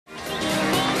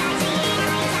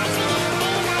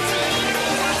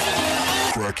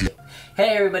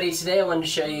Hey everybody, today I wanted to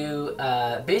show you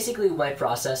basically my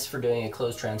process for doing a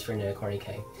closed transfer into a Corny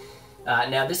keg.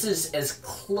 Now this is as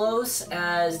close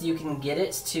as you can get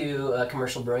it to a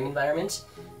commercial brewing environment.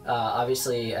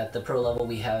 Obviously at the pro level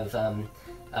we have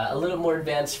a little more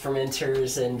advanced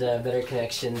fermenters and better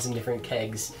connections and different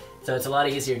kegs, so it's a lot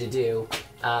easier to do.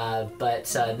 But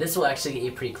this will actually get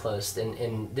you pretty close,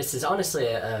 and this is honestly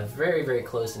a very, very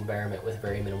closed environment with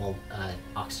very minimal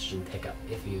oxygen pickup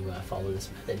if you follow this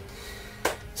method.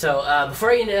 So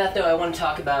before I get into that though, I want to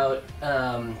talk about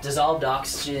dissolved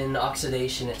oxygen,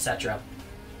 oxidation, etc.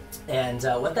 and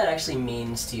what that actually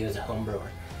means to you as a home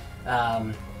brewer.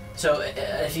 So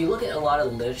if you look at a lot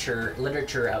of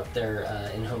literature out there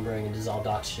in homebrewing and dissolved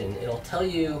oxygen, it'll tell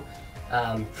you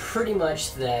pretty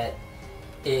much that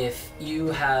if you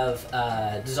have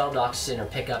dissolved oxygen or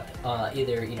pickup,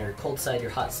 either your cold side or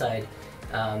hot side,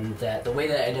 that the way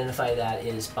that I identify that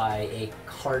is by a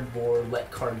cardboard, wet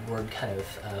cardboard kind of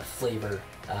flavor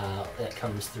that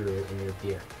comes through in your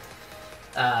beer.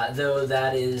 Though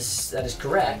that is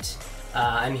correct,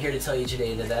 I'm here to tell you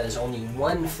today that that is only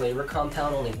one flavor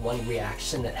compound, only one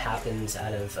reaction that happens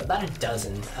out of about a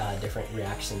dozen different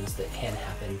reactions that can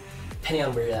happen, depending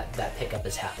on where that pickup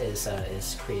is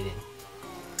created.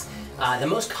 The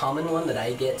most common one that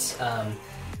I get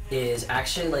is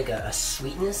actually like a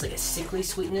sweetness, like a sickly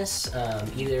sweetness,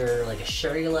 either like a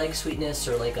sherry-like sweetness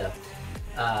or like a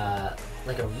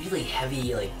really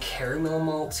heavy like caramel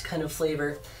malt kind of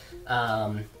flavor.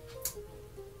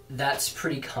 That's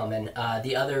pretty common.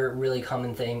 The other really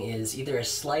common thing is either a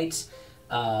slight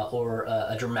or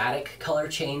a dramatic color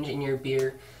change in your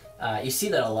beer. You see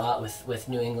that a lot with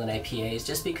New England IPAs,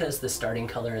 just because the starting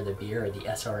color of the beer, or the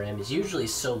SRM, is usually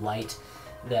so light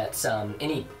that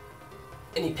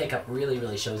any pickup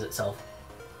really shows itself.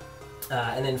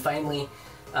 And then finally,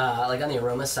 like on the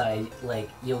aroma side, like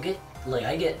you'll get, like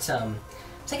I get,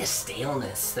 it's like a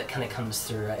staleness that kind of comes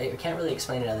through. I can't really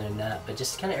explain it other than that, but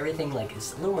just kind of everything like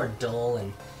is a little more dull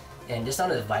and just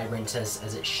not as vibrant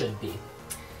as it should be.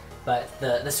 But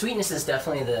the sweetness is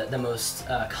definitely the most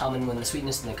common one, the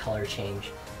sweetness and the color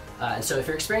change. And so if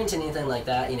you're experiencing anything like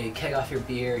that, you keg off your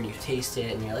beer and you taste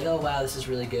it and you're like, oh wow, this is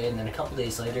really good, and then a couple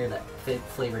days later that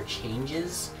flavor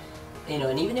changes,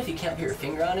 and even if you can't put your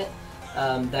finger on it,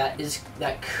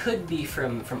 that could be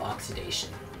from oxidation.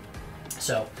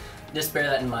 So just bear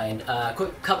that in mind.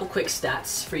 Couple quick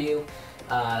stats for you.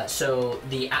 So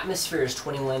the atmosphere is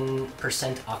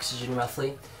 21% oxygen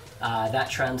roughly.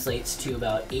 That translates to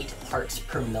about 8 parts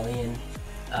per million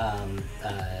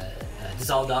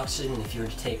dissolved oxygen. If you were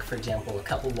to take, for example, a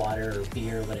cup of water or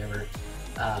beer or whatever,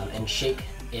 and shake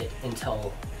it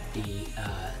until the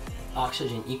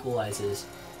oxygen equalizes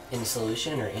in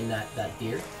solution or in that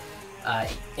beer,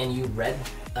 and you read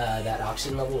that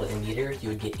oxygen level with a meter, you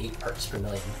would get 8 parts per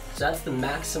million. So that's the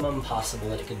maximum possible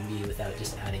that it could be without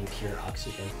just adding pure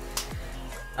oxygen.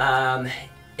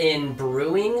 In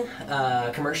brewing,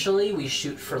 commercially, we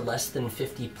shoot for less than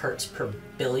 50 parts per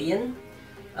billion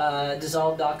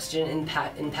dissolved oxygen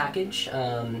in package,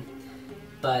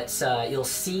 but you'll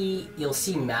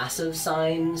see massive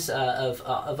signs of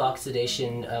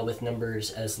oxidation with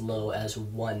numbers as low as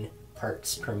 1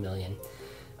 parts per million.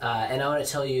 And I want to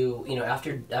tell you,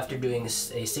 after doing a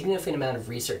significant amount of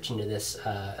research into this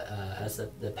as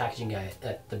the packaging guy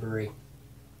at the brewery,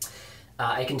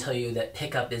 I can tell you that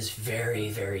pickup is very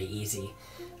easy.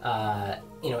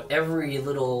 Every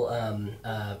little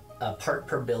part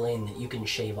per billion that you can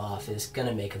shave off is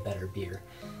gonna make a better beer.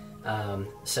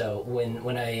 So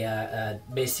when I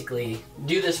basically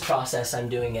do this process, I'm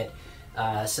doing it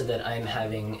so that I'm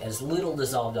having as little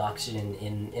dissolved oxygen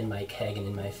in my keg and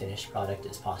in my finished product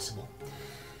as possible.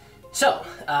 So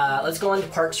let's go on to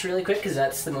parts really quick, because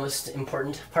that's the most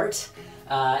important part.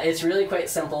 It's really quite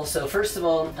simple. So first of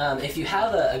all, if you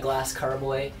have a glass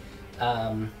carboy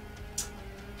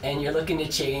and you're looking to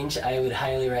change, I would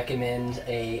highly recommend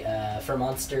for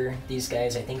Monster. These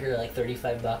guys I think are like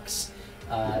 35 bucks.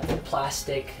 They're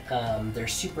plastic, they're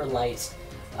super light.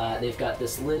 They've got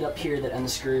this lid up here that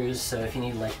unscrews, so if you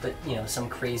need like put some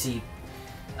crazy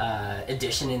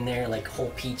addition in there, like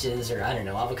whole peaches or I don't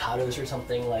know, avocados or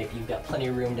something, like you've got plenty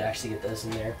of room to actually get those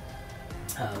in there.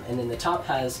 And then the top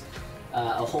has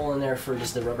a hole in there for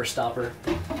just the rubber stopper.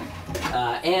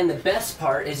 And the best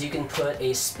part is you can put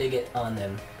a spigot on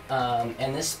them.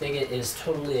 And this spigot is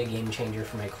totally a game changer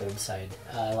for my cold side.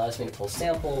 Allows me to pull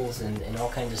samples and all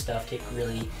kinds of stuff, take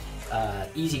really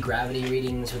easy gravity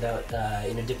readings without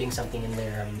dipping something in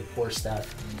there, having to pour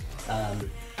stuff.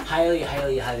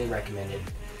 Highly recommended.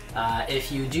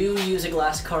 If you do use a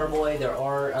glass carboy, there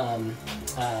are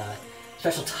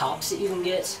special tops that you can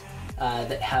get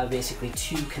that have basically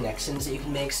two connections that you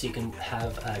can make. So you can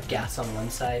have gas on one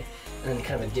side and then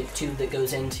kind of a dip tube that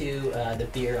goes into the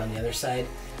beer on the other side.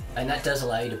 And that does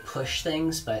allow you to push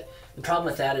things, but the problem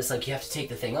with that is like you have to take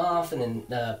the thing off and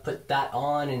then put that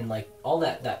on, and like all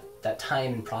that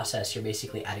time and process, you're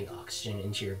basically adding oxygen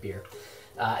into your beer.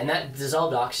 And that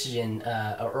dissolved oxygen,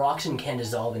 or oxygen can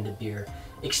dissolve into beer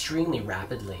extremely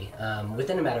rapidly,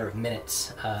 within a matter of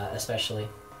minutes, especially,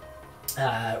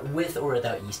 with or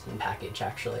without yeast in package,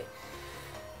 actually.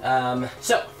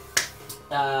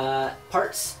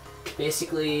 Parts,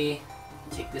 basically,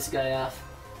 take this guy off.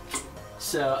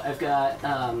 So I've got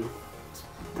a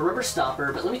rubber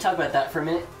stopper, but let me talk about that for a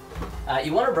minute.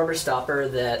 You want a rubber stopper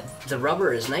that the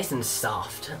rubber is nice and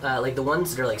soft. Like the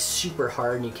ones that are like super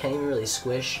hard and you can't even really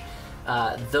squish,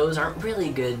 those aren't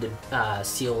really good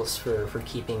seals for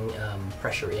keeping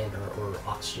pressure in or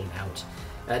oxygen out.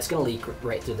 It's going to leak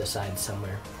right through the side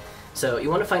somewhere. So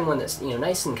you want to find one that's, you know,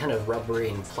 nice and kind of rubbery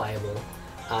and pliable.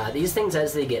 These things,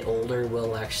 as they get older,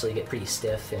 will actually get pretty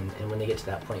stiff, and when they get to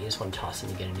that point, you just want to toss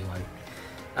them and get a new one.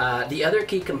 The other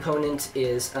key component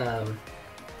is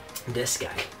this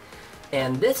guy.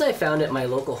 And this I found at my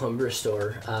local homebrew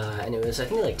store, and it was, I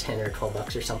think, like 10 or 12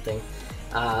 bucks or something.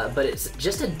 But it's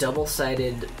just a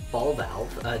double-sided ball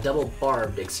valve,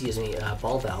 double-barbed, excuse me,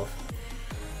 ball valve.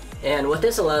 And what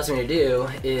this allows me to do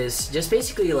is just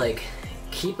basically like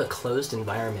keep a closed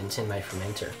environment in my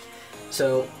fermenter.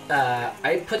 So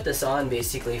I put this on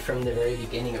basically from the very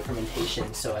beginning of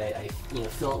fermentation. So I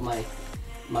fill up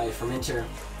my fermenter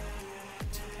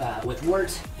with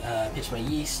wort, pitch my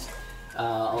yeast.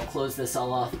 I'll close this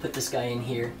all off, put this guy in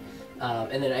here,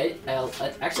 and then I'll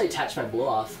actually attach my blow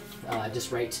off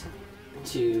just right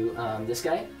to this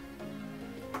guy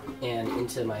and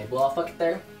into my blow off bucket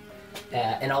there,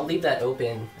 and I'll leave that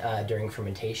open during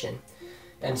fermentation.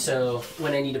 And so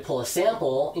when I need to pull a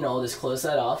sample, you know, I'll just close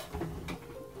that off,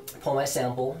 pull my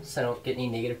sample so I don't get any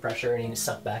negative pressure or any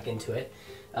suck back into it.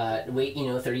 Wait,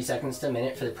 30 seconds to a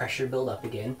minute for the pressure to build up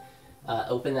again.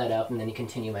 Open that up, and then you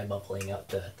continue my bubbling up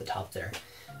the top there.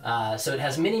 So it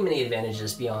has many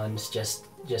advantages beyond just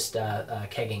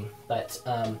kegging, but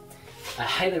I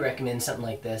highly recommend something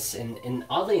like this. And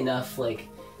oddly enough, like,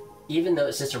 even though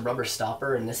it's just a rubber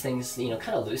stopper and this thing's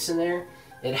kind of loose in there,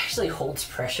 it actually holds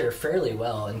pressure fairly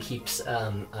well and keeps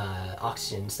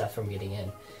oxygen and stuff from getting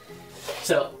in.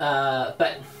 So,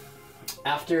 but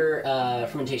after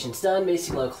fermentation's done,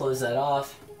 basically I'll close that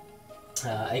off.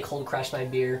 I cold crash my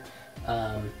beer,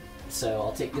 so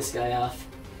I'll take this guy off,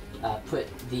 put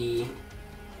the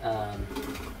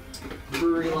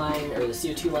brewery line, or the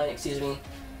CO2 line, excuse me,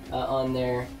 on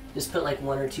there. Just put like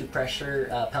 1 or 2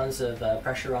 pounds of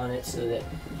pressure on it, so that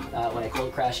when I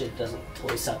cold crash it doesn't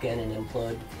totally suck in and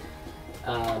implode.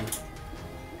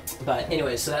 But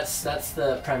anyway, so that's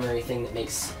the primary thing that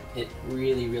makes it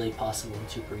really possible and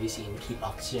super easy, and keep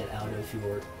oxygen out of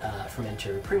your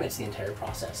fermenter pretty much the entire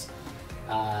process.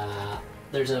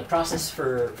 There's a process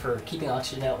for keeping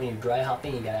oxygen out when you're dry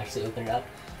hopping. You gotta actually open it up,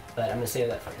 but I'm gonna save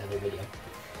that for another video.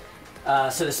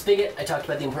 So the spigot, I talked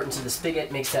about the importance of the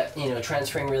spigot, makes that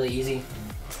transferring really easy.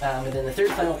 And then the third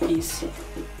final piece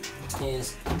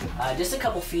is just a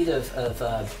couple feet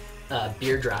of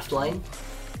beer draft line,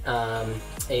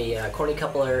 a Corny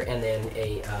coupler, and then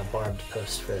a barbed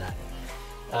post for that.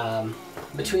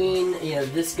 Between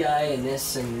this guy and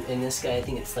this guy, I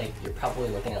think it's like you're probably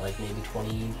looking at like maybe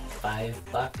 25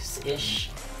 bucks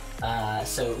ish.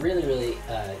 So really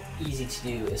easy to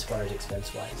do as far as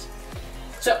expense wise.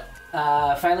 So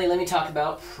finally, let me talk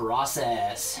about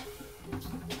process.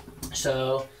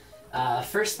 So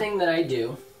first thing that I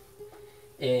do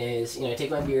is I take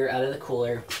my beer out of the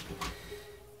cooler.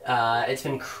 It's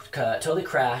been totally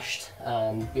crashed.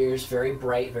 Beer's very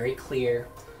bright, very clear.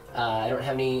 I don't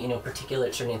have any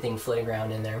particulates or anything floating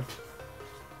around in there.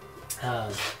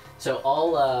 So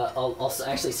I'll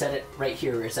actually set it right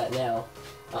here where it's at now.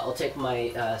 I'll take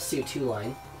my CO2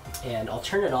 line and I'll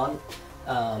turn it on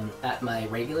at my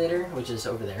regulator, which is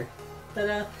over there.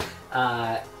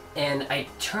 Ta-da! And I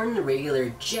turn the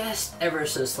regulator just ever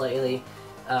so slightly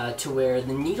to where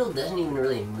the needle doesn't even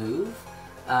really move,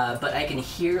 but I can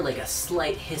hear like a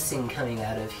slight hissing coming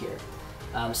out of here.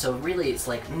 So really it's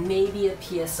like maybe a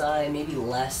PSI, maybe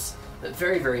less, but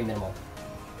very minimal.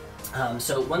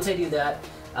 So once I do that,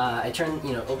 I turn,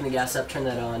 open the gas up, turn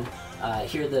that on,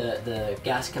 hear the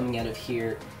gas coming out of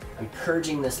here. I'm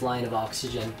purging this line of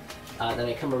oxygen. Then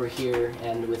I come over here,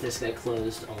 and with this guy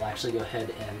closed, I'll actually go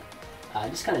ahead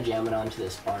and just kind of jam it onto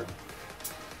this barb.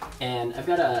 And I've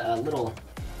got a little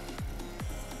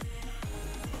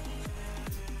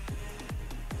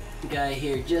guy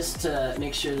here just to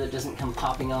make sure that it doesn't come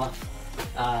popping off.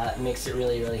 makes it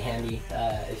really, really handy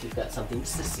if you've got something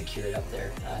just to secure it up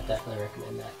there. Definitely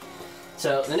recommend that.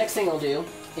 So the next thing I'll do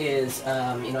is,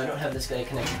 you know, I don't have this guy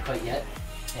connected quite yet,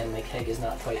 and my keg is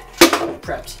not quite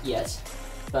prepped yet,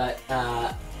 but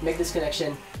make this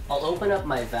connection. I'll open up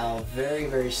my valve very,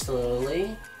 very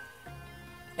slowly,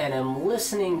 and I'm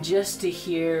listening just to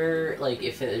hear like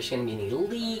if there's going to be any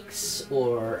leaks,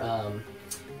 or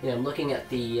you know, I'm looking at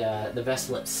the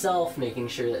vessel itself, making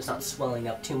sure that it's not swelling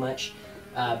up too much,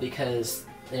 because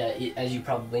as you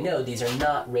probably know, these are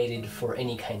not rated for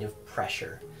any kind of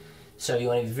pressure. So you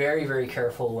want to be very, very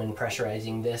careful when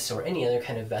pressurizing this or any other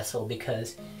kind of vessel,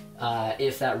 because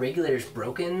if that regulator is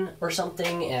broken or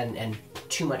something and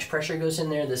too much pressure goes in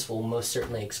there, this will most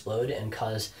certainly explode and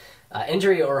cause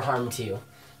injury or harm to you.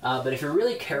 But if you're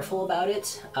really careful about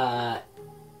it,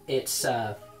 it's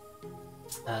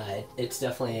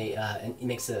definitely, it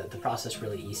makes the process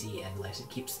really easy and nice. It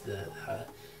keeps the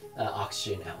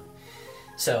oxygen out.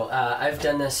 So I've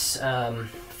done this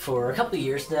for a couple of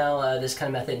years now, this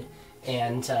kind of method,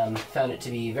 and found it to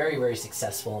be very, very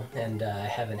successful, and I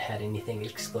haven't had anything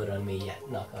explode on me yet,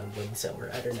 knock on wood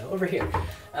somewhere, I don't know, over here.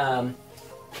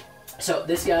 So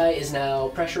this guy is now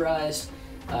pressurized,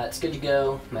 it's good to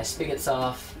go, my spigot's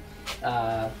off.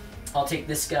 I'll take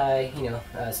this guy, you know,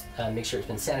 make sure it's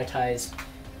been sanitized,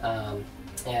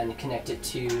 and connect it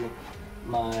to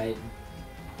my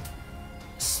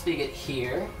spigot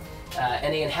here.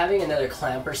 And again, having another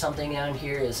clamp or something down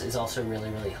here is also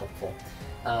really, really helpful.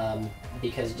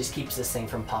 Because it just keeps this thing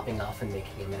from popping off and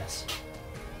making a mess.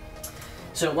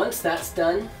 So once that's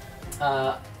done,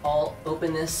 I'll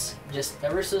open this just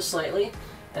ever so slightly,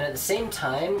 and at the same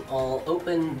time I'll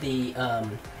open the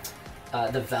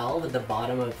valve at the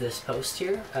bottom of this post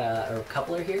here, or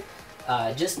coupler here,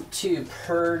 just to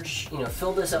purge, you know,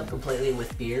 fill this up completely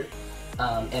with beer,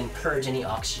 and purge any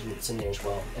oxygen that's in there as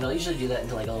well. And I'll usually do that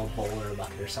into like a little bowl or a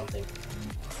bucket or something.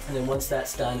 And then once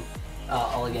that's done,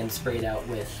 I'll again spray it out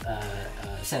with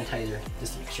sanitizer,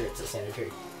 just to make sure it's a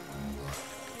sanitary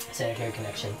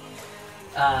connection.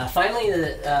 Finally,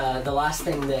 the last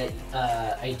thing that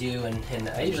I do, and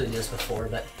I usually do this before,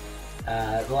 but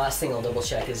the last thing I'll double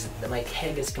check is that my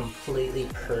keg is completely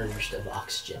purged of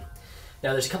oxygen.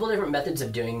 Now there's a couple different methods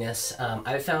of doing this.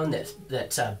 I've found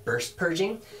that burst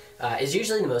purging is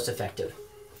usually the most effective.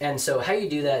 And so how you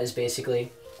do that is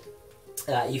basically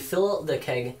you fill the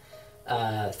keg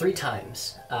 3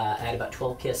 times at about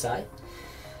 12 psi,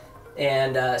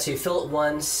 and so you fill it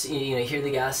once, you know, hear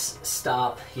the gas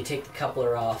stop, you take the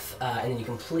coupler off, and then you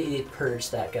completely purge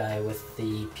that guy with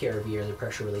the PRV, or the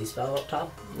pressure release valve up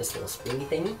top, this little springy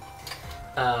thingy,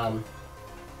 and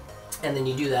then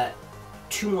you do that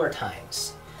 2 more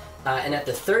times, and at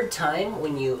the 3rd time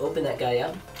when you open that guy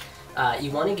up,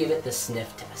 you want to give it the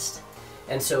sniff test.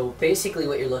 And so basically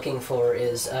what you're looking for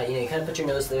is, you know, you kind of put your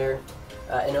nose there,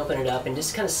 and open it up and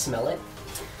just kind of smell it,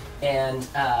 and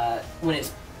when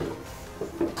it's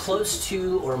close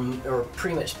to or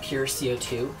pretty much pure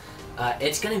CO2,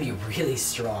 it's going to be really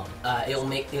strong. It'll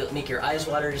make your eyes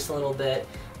water just a little bit,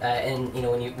 and you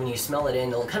know, when you smell it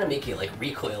in, it'll kind of make you like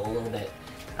recoil a little bit.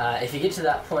 If you get to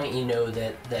that point, you know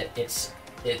that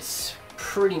it's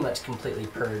pretty much completely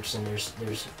purged, and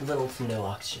there's little to no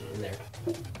oxygen in there,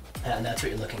 and that's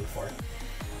what you're looking for.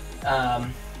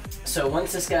 So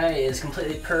once this guy is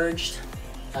completely purged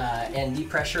and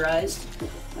depressurized,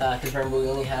 because remember we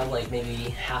only have like maybe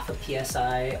half a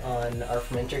PSI on our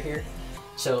fermenter here,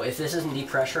 so if this isn't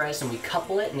depressurized and we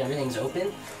couple it and everything's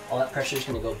open, all that pressure is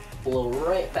going to go blow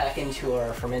right back into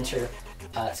our fermenter.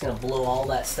 It's going to blow all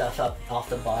that stuff up off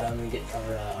the bottom and get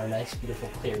our nice beautiful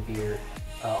clear beer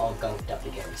all gunked up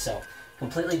again. So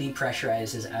completely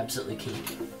depressurized is absolutely key.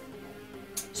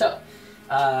 So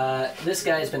this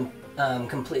guy's been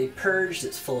completely purged,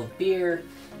 it's full of beer,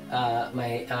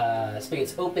 my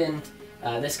spigot's open,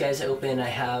 this guy's open, I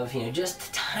have, you know, just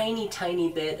a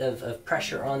tiny bit of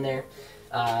pressure on there,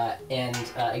 and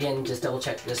again, just double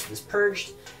check this is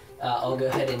purged. I'll go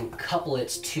ahead and couple it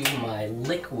to my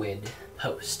liquid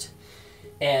post.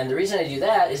 And the reason I do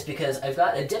that is because I've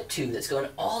got a dip tube that's going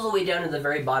all the way down to the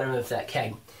very bottom of that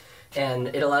keg, and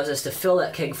it allows us to fill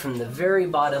that keg from the very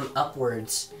bottom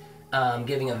upwards,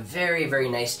 giving a very, very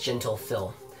nice gentle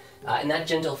fill. And that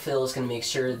gentle fill is going to make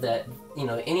sure that, you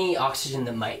know, any oxygen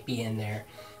that might be in there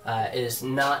is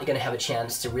not going to have a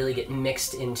chance to really get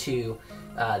mixed into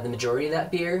the majority of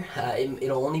that beer.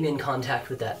 It'll only be in contact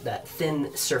with that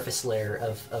thin surface layer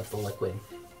of the liquid.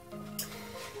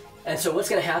 And so what's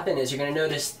going to happen is you're going to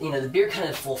notice, you know, the beer kind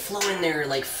of will flow in there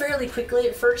like fairly quickly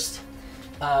at first,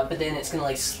 but then it's going to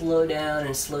like slow down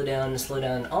and slow down and slow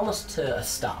down almost to a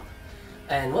stop.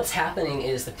 And what's happening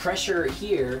is the pressure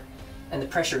here and the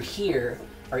pressure here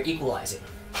are equalizing.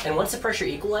 And once the pressure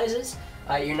equalizes,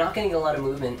 you're not going to get a lot of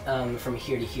movement from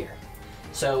here to here.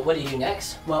 So what do you do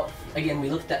next? Well, again, we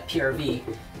looked at PRV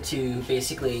to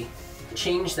basically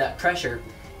change that pressure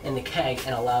in the keg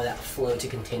and allow that flow to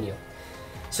continue.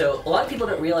 So a lot of people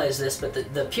don't realize this, but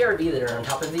the PRV that are on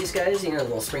top of these guys, you know, the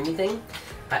little springy thing,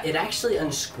 it actually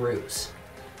unscrews.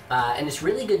 And it's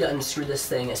really good to unscrew this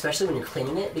thing, especially when you're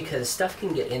cleaning it, because stuff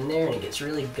can get in there and it gets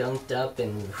really gunked up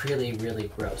and really, really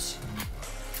gross.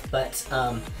 But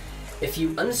if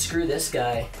you unscrew this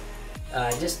guy,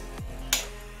 just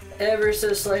ever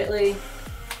so slightly,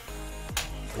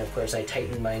 and of course I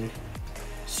tightened mine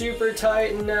super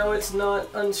tight and now it's not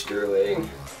unscrewing.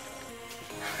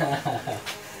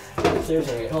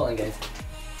 Seriously, wait, hold on guys.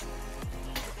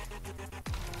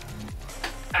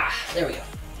 There we go.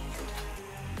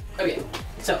 Okay,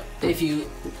 so if you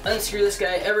unscrew this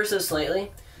guy ever so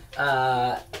slightly,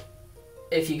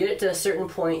 if you get it to a certain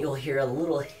point, you'll hear a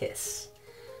little hiss.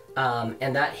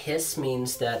 And that hiss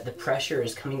means that the pressure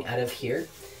is coming out of here,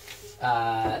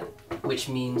 which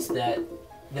means that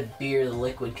the beer, the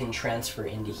liquid, can transfer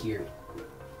into here.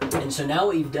 And so now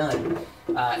what you've done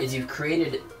is you've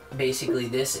created, basically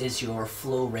this is your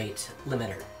flow rate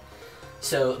limiter.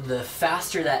 So the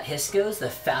faster that hiss goes, the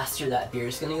faster that beer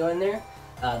is going to go in there.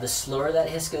 The slower that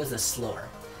hiss goes, the slower.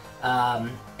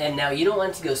 And now you don't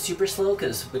want it to go super slow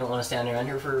because we don't want to stand around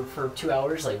here for 2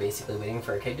 hours, like basically waiting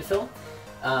for a keg to fill.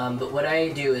 But what I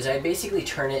do is I basically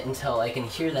turn it until I can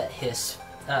hear that hiss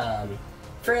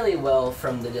fairly well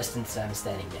from the distance that I'm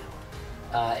standing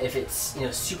now. If it's, you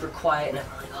know, super quiet and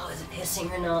I'm like, oh, is it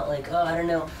hissing or not? Like, oh, I don't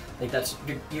know. Like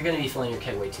you're going to be filling your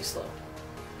keg way too slow.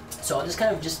 So I'll just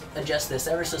kind of just adjust this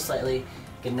ever so slightly,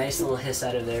 get a nice little hiss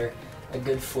out of there, a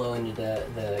good flow into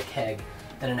the keg,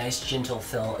 and a nice gentle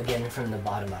fill again from the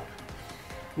bottom up.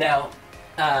 Now,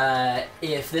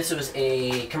 if this was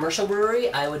a commercial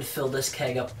brewery, I would fill this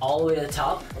keg up all the way to the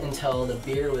top until the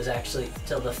beer was actually,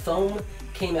 till the foam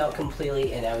came out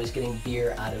completely and I was getting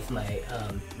beer out of my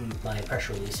my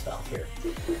pressure release valve here.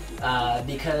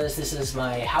 Because this is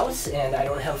my house and I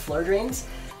don't have floor drains,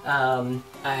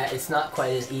 it's not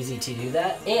quite as easy to do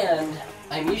that, and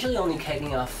I'm usually only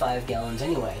kegging off 5 gallons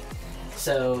anyway.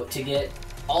 So to get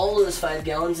all of those 5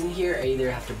 gallons in here, I either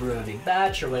have to brew a big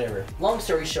batch or whatever. Long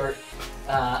story short,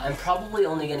 I'm probably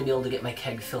only going to be able to get my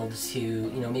keg filled to, you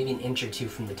know, maybe an inch or two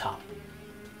from the top.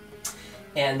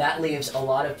 And that leaves a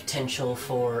lot of potential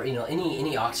for, you know,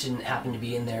 any oxygen that happened to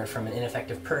be in there from an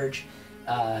ineffective purge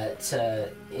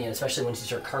to, you know, especially once you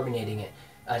start carbonating it,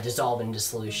 dissolve into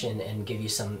solution and give you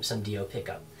some DO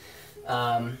pickup.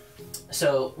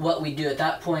 So what we do at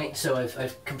that point, so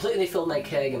I've completely filled my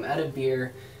keg, I'm out of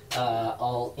beer,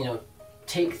 I'll, you know,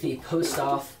 take the post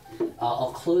off,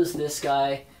 I'll close this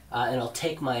guy, and I'll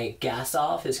take my gas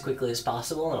off as quickly as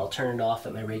possible, and I'll turn it off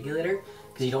at my regulator,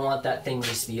 because you don't want that thing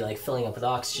just to be like filling up with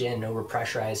oxygen, over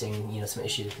pressurizing, you know, some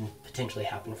issues can potentially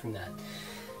happen from that.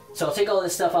 So I'll take all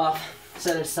this stuff off,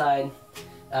 set it aside,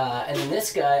 and then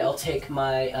this guy, I'll take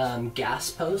my gas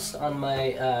post on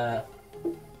my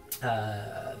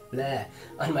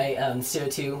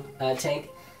CO2 tank,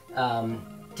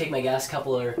 take my gas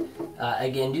coupler,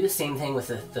 again do the same thing with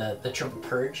the triple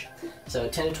purge, so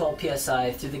 10 to 12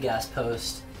 psi through the gas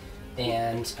post,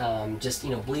 and just, you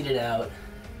know, bleed it out,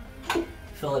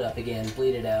 fill it up again,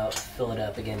 bleed it out, fill it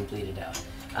up again, bleed it out,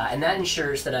 and that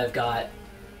ensures that I've got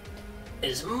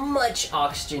as much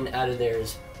oxygen out of there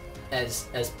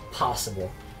as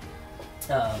possible.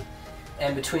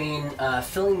 And between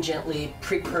filling gently,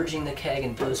 pre-purging the keg,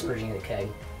 and post-purging the keg,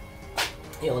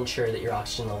 you'll ensure that your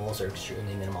oxygen levels are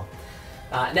extremely minimal.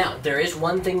 Now, there is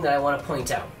one thing that I want to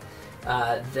point out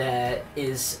that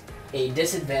is a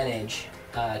disadvantage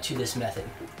to this method.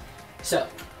 So,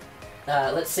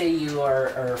 let's say you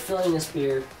are filling this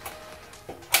beer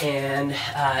and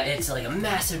it's like a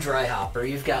massive dry hop, or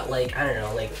you've got, like, I don't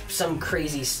know, like some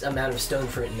crazy amount of stone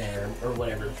fruit in there or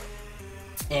whatever,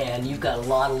 and you've got a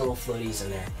lot of little floaties in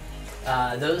there.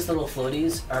 Those little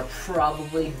floaties are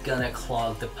probably gonna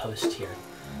clog the post here,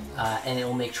 and it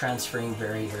will make transferring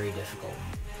very, very difficult.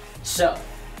 So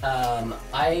the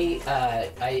way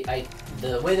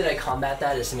that I combat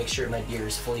that is to make sure my beer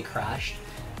is fully crashed,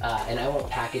 and I won't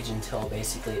package until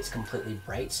basically it's completely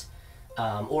bright,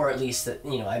 or at least that,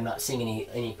 you know, I'm not seeing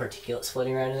any particulates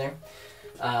floating around in there.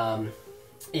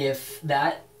 If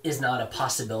that is not a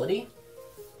possibility,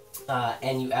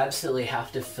 and you absolutely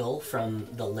have to fill from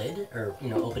the lid, or, you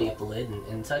know, opening up the lid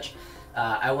and such,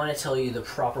 I want to tell you the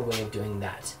proper way of doing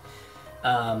that.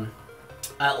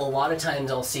 A lot of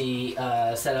times I'll see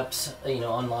setups, you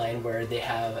know, online where they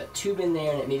have a tube in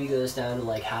there and it maybe goes down to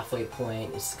like halfway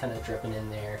point, it's kind of dripping in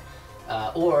there,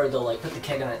 or they'll like put the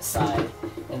keg on its side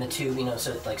and the tube, you know,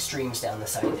 so it like streams down the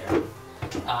side there.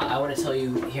 I want to tell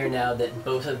you here now that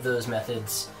both of those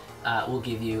methods will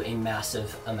give you a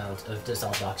massive amount of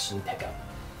dissolved oxygen pickup.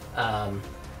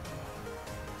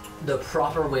 The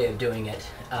proper way of doing it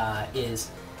is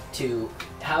to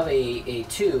have a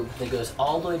tube that goes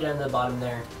all the way down to the bottom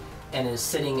there and is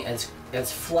sitting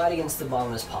as flat against the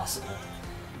bottom as possible.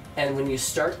 And when you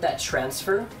start that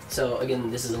transfer, so again,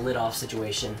 this is a lid off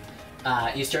situation,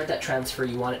 you start that transfer,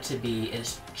 you want it to be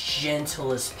as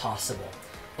gentle as possible.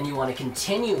 And you want to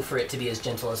continue for it to be as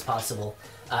gentle as possible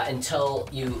until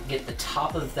you get the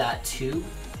top of that tube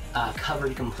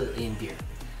covered completely in beer.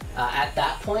 At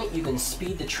that point, you can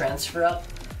speed the transfer up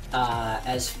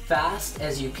as fast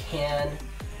as you can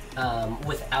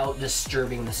without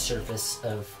disturbing the surface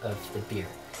of the beer.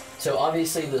 So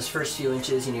obviously those first few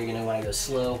inches, you're going to want to go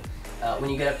slow. When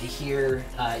you get up to here,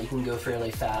 you can go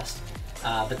fairly fast.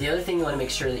 But the other thing you want to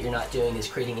make sure that you're not doing is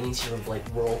creating any sort of like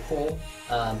whirlpool,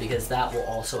 because that will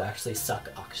also actually suck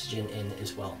oxygen in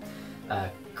as well.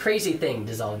 Crazy thing,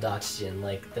 dissolved oxygen,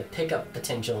 like the pickup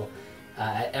potential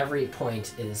at every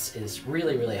point is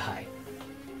really, really high.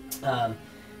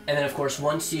 And then of course,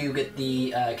 once you get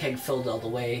the keg filled all the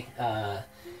way,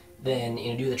 then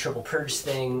do the triple purge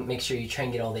thing, make sure you try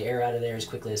and get all the air out of there as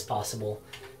quickly as possible.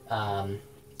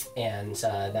 And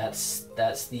that's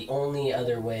the only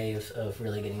other way of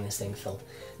really getting this thing filled.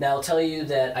 Now I'll tell you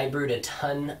that I brewed a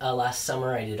ton last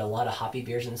summer. I did a lot of hoppy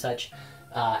beers and such,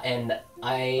 and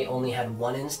I only had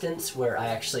one instance where I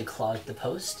actually clogged the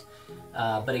post.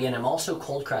 But again, I'm also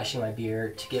cold crashing my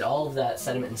beer to get all of that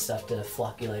sediment and stuff to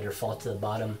flocculate or fall to the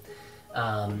bottom,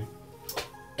 and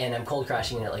I'm cold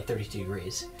crashing it at like 32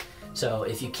 degrees. So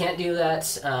if you can't do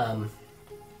that,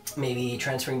 maybe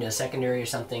transferring to a secondary or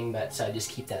something, but just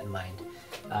keep that in mind.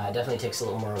 It definitely takes a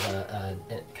little more of a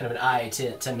kind of an eye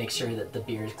to make sure that the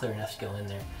beer is clear enough to go in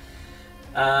there.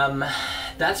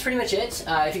 That's pretty much it.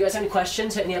 If you guys have any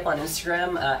questions, hit me up on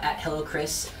Instagram at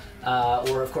HelloChris,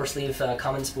 or of course leave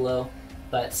comments below.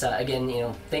 But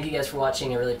again, thank you guys for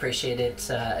watching. I really appreciate it.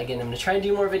 Again, I'm going to try and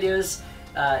do more videos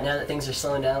now that things are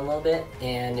slowing down a little bit.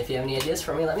 And if you have any ideas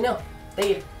for me, let me know.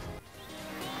 Thank you.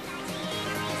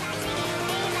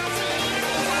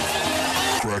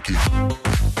 Cracky.